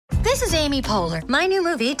This is Amy Poehler. My new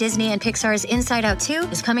movie, Disney and Pixar's Inside Out 2,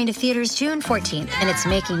 is coming to theaters June 14th, and it's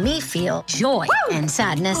making me feel joy and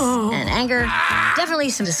sadness and anger, definitely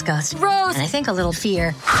some disgust, and I think a little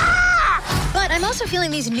fear. But I'm also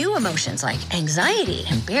feeling these new emotions like anxiety,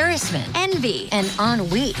 embarrassment, envy, and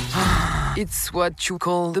ennui. It's what you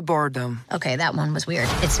call the boredom. Okay, that one was weird.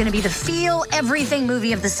 It's gonna be the feel everything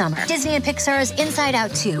movie of the summer. Disney and Pixar's Inside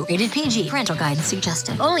Out 2, rated PG. Parental guidance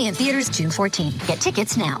suggested. Only in theaters June 14th. Get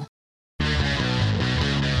tickets now.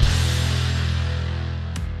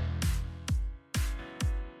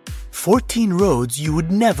 "14 roads you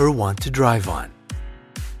would never want to drive on."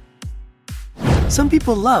 Some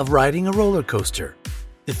people love riding a roller coaster.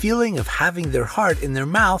 The feeling of having their heart in their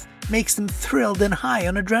mouth makes them thrilled and high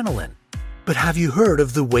on adrenaline. But have you heard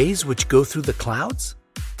of the ways which go through the clouds?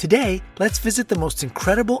 Today, let's visit the most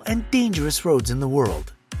incredible and dangerous roads in the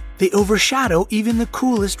world. They overshadow even the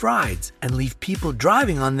coolest rides and leave people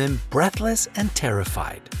driving on them breathless and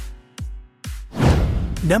terrified.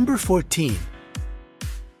 Number 14.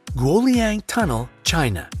 Guoliang Tunnel,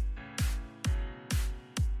 China.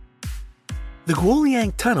 The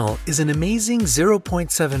Guoliang Tunnel is an amazing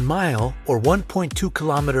 0.7 mile or 1.2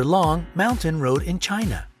 kilometer long mountain road in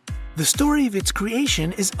China. The story of its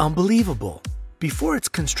creation is unbelievable. Before its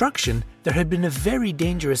construction, there had been a very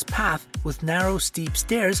dangerous path with narrow, steep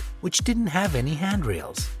stairs which didn't have any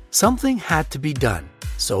handrails. Something had to be done,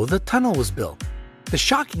 so the tunnel was built. The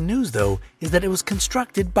shocking news, though, is that it was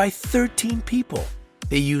constructed by 13 people.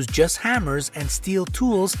 They used just hammers and steel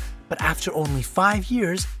tools, but after only 5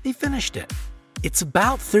 years, they finished it. It's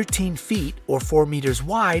about 13 feet or 4 meters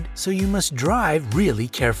wide, so you must drive really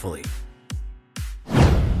carefully.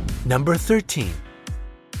 Number 13.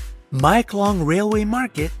 Mae Klong Railway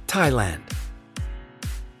Market, Thailand.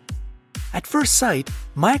 At first sight,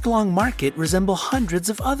 Mae Klong Market resemble hundreds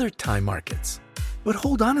of other Thai markets. But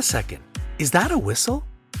hold on a second. Is that a whistle?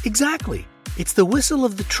 Exactly. It's the whistle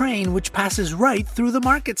of the train which passes right through the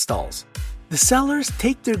market stalls. The sellers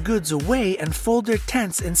take their goods away and fold their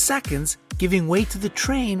tents in seconds, giving way to the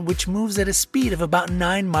train which moves at a speed of about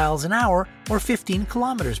 9 miles an hour or 15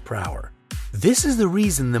 kilometers per hour. This is the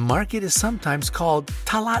reason the market is sometimes called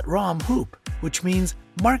Talat Ram Hoop, which means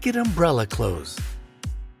market umbrella close.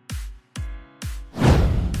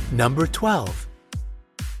 Number 12.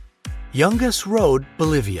 Yungas Road,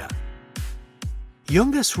 Bolivia.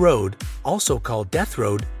 Yungas Road, also called Death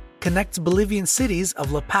Road, connects Bolivian cities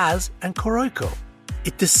of La Paz and Coroico.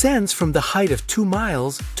 It descends from the height of 2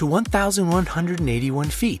 miles to 1,181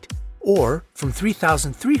 feet, or from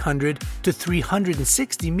 3,300 to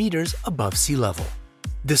 360 meters above sea level.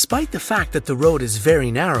 Despite the fact that the road is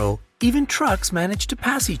very narrow, even trucks manage to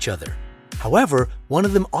pass each other. However, one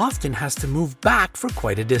of them often has to move back for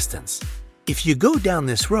quite a distance. If you go down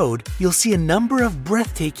this road, you'll see a number of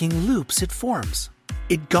breathtaking loops it forms.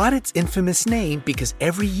 It got its infamous name because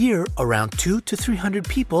every year around 200 to 300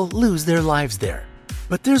 people lose their lives there.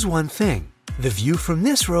 But there's one thing, the view from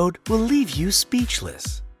this road will leave you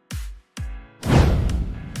speechless.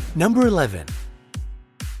 Number 11.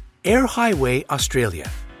 Air Highway,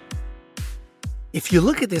 Australia. If you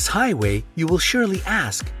look at this highway, you will surely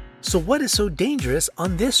ask, so what is so dangerous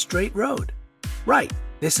on this straight road? Right,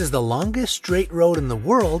 this is the longest straight road in the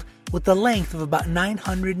world with a length of about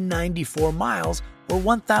 994 miles or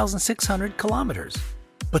 1,600 kilometers.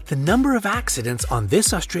 But the number of accidents on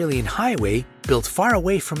this Australian highway, built far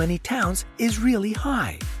away from any towns, is really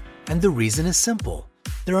high. And the reason is simple.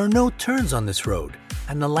 There are no turns on this road,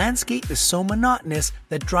 and the landscape is so monotonous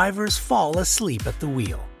that drivers fall asleep at the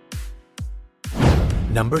wheel.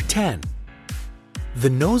 Number 10. The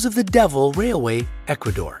Nose of the Devil Railway,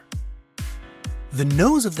 Ecuador. The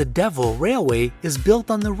Nose of the Devil Railway is built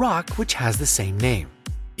on the rock which has the same name.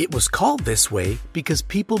 It was called this way because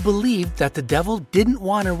people believed that the devil didn't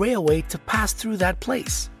want a railway to pass through that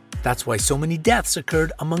place. That's why so many deaths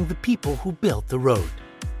occurred among the people who built the road.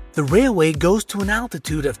 The railway goes to an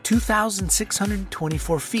altitude of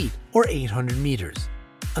 2,624 feet or 800 meters.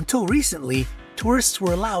 Until recently, tourists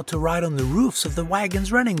were allowed to ride on the roofs of the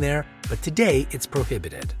wagons running there, but today it's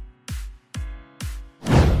prohibited.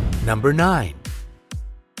 Number 9.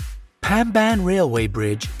 Pamban Railway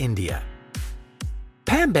Bridge, India.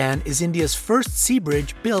 Pamban is India's first sea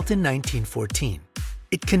bridge built in 1914.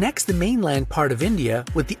 It connects the mainland part of India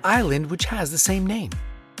with the island which has the same name.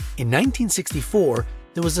 In 1964,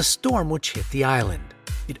 there was a storm which hit the island.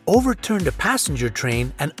 It overturned a passenger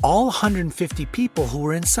train and all 150 people who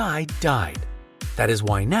were inside died. That is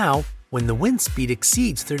why now, when the wind speed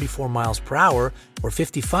exceeds 34 miles per hour or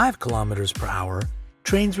 55 kilometers per hour,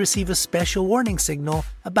 trains receive a special warning signal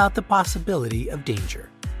about the possibility of danger.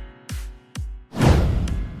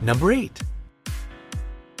 Number 8.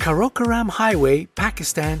 Karakoram Highway,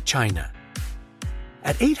 Pakistan, China.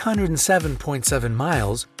 At 807.7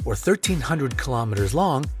 miles, or 1,300 kilometers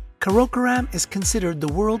long, Karakoram is considered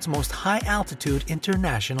the world's most high-altitude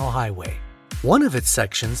international highway. One of its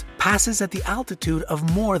sections passes at the altitude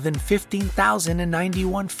of more than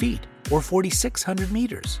 15,091 feet, or 4,600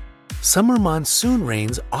 meters. Summer monsoon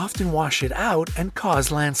rains often wash it out and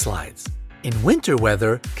cause landslides. In winter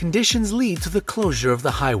weather, conditions lead to the closure of the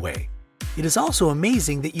highway. It is also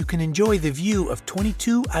amazing that you can enjoy the view of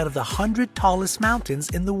 22 out of the 100 tallest mountains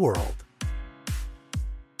in the world.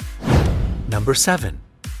 Number 7.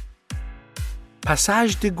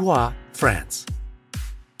 Passage de Gois, France.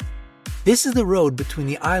 This is the road between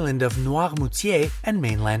the island of Noirmoutier and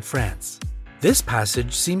mainland France. This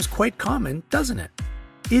passage seems quite common, doesn't it?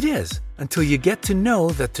 It is, until you get to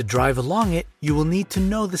know that to drive along it, you will need to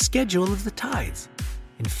know the schedule of the tides.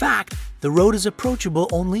 In fact, the road is approachable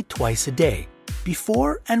only twice a day,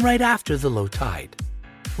 before and right after the low tide.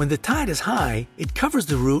 When the tide is high, it covers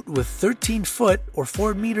the route with 13-foot or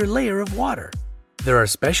 4-meter layer of water. There are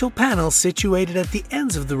special panels situated at the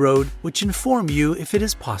ends of the road which inform you if it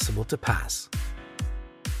is possible to pass.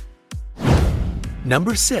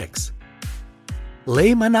 Number 6.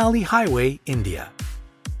 Leh Manali Highway, India.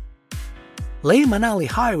 Leh Manali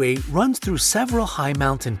Highway runs through several high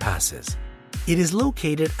mountain passes. It is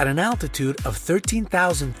located at an altitude of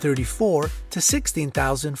 13,034 to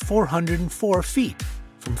 16,404 feet,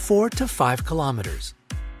 from 4 to 5 kilometers.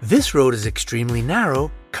 This road is extremely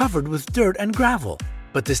narrow, covered with dirt and gravel,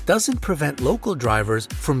 but this doesn't prevent local drivers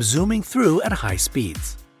from zooming through at high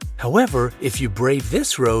speeds. However, if you brave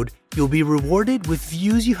this road, you'll be rewarded with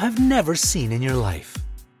views you have never seen in your life.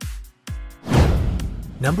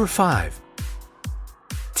 Number 5.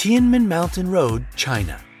 Tianmen Mountain Road,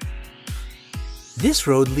 China. This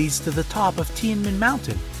road leads to the top of Tianmen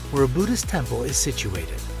Mountain, where a Buddhist temple is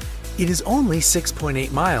situated. It is only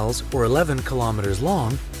 6.8 miles or 11 kilometers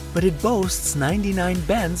long, but it boasts 99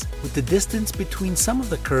 bends with the distance between some of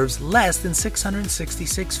the curves less than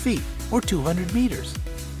 666 feet or 200 meters.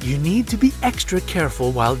 You need to be extra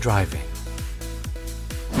careful while driving.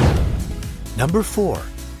 Number 4.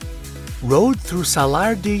 Road through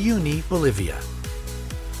Salar de Uyuni, Bolivia.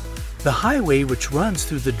 The highway which runs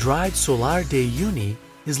through the dried Salar de Uyuni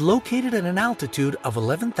is located at an altitude of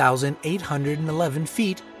 11,811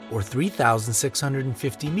 feet or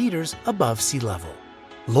 3,650 meters above sea level.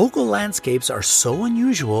 Local landscapes are so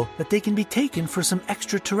unusual that they can be taken for some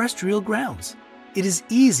extraterrestrial grounds. It is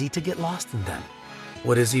easy to get lost in them.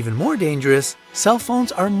 What is even more dangerous, cell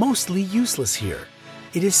phones are mostly useless here.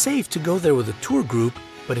 It is safe to go there with a tour group,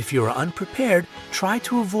 but if you are unprepared, try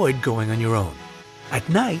to avoid going on your own. At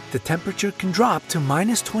night, the temperature can drop to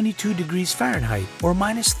minus 22 degrees Fahrenheit or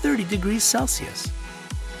minus 30 degrees Celsius.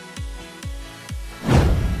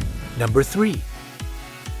 Number 3.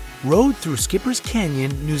 Road through Skipper's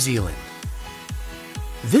Canyon, New Zealand.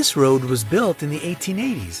 This road was built in the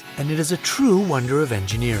 1880s and it is a true wonder of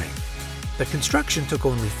engineering. The construction took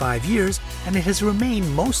only 5 years and it has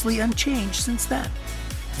remained mostly unchanged since then.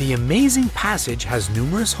 The amazing passage has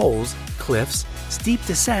numerous holes, cliffs, steep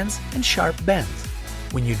descents, and sharp bends.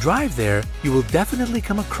 When you drive there, you will definitely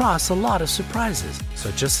come across a lot of surprises,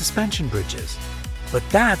 such as suspension bridges. But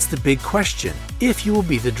that's the big question, if you will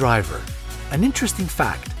be the driver. An interesting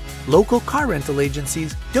fact, local car rental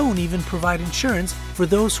agencies don't even provide insurance for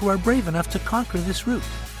those who are brave enough to conquer this route.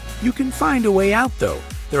 You can find a way out though.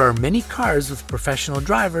 There are many cars with professional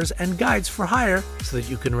drivers and guides for hire so that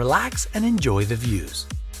you can relax and enjoy the views.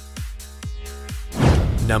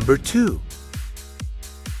 Number 2.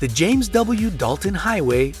 The James W. Dalton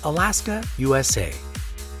Highway, Alaska, USA.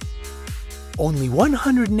 Only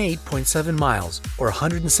 108.7 miles or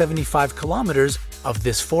 175 kilometers of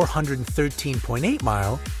this 413.8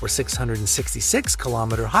 mile or 666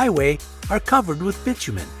 kilometer highway are covered with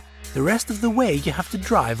bitumen. The rest of the way you have to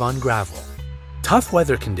drive on gravel. Tough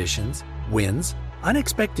weather conditions, winds,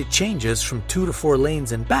 unexpected changes from 2 to 4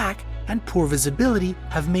 lanes and back, and poor visibility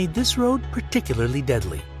have made this road particularly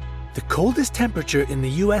deadly. The coldest temperature in the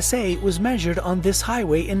USA was measured on this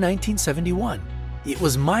highway in 1971. It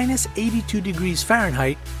was minus 82 degrees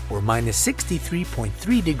Fahrenheit or minus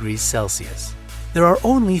 63.3 degrees Celsius. There are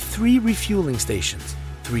only 3 refueling stations,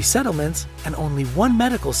 3 settlements, and only 1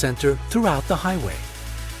 medical center throughout the highway.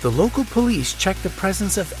 The local police check the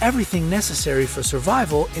presence of everything necessary for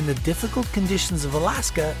survival in the difficult conditions of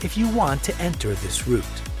Alaska if you want to enter this route.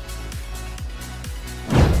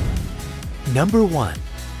 Number 1.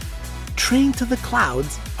 Train to the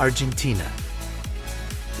Clouds, Argentina.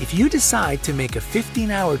 If you decide to make a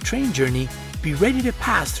 15-hour train journey, be ready to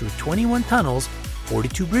pass through 21 tunnels,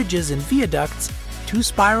 42 bridges and viaducts, 2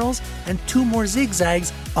 spirals, and 2 more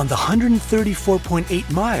zigzags on the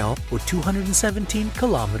 134.8-mile or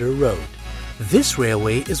 217-kilometer road. This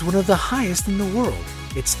railway is one of the highest in the world.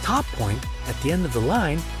 Its top point, at the end of the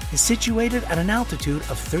line, is situated at an altitude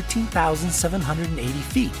of 13,780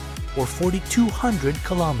 feet, or 4,200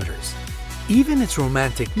 kilometers. Even its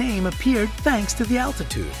romantic name appeared thanks to the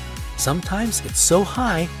altitude. Sometimes it's so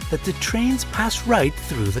high that the trains pass right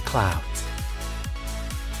through the clouds.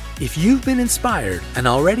 If you've been inspired and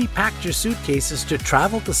already packed your suitcases to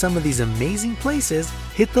travel to some of these amazing places,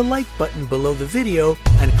 hit the like button below the video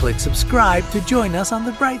and click subscribe to join us on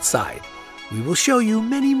the bright side. We will show you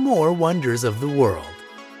many more wonders of the world.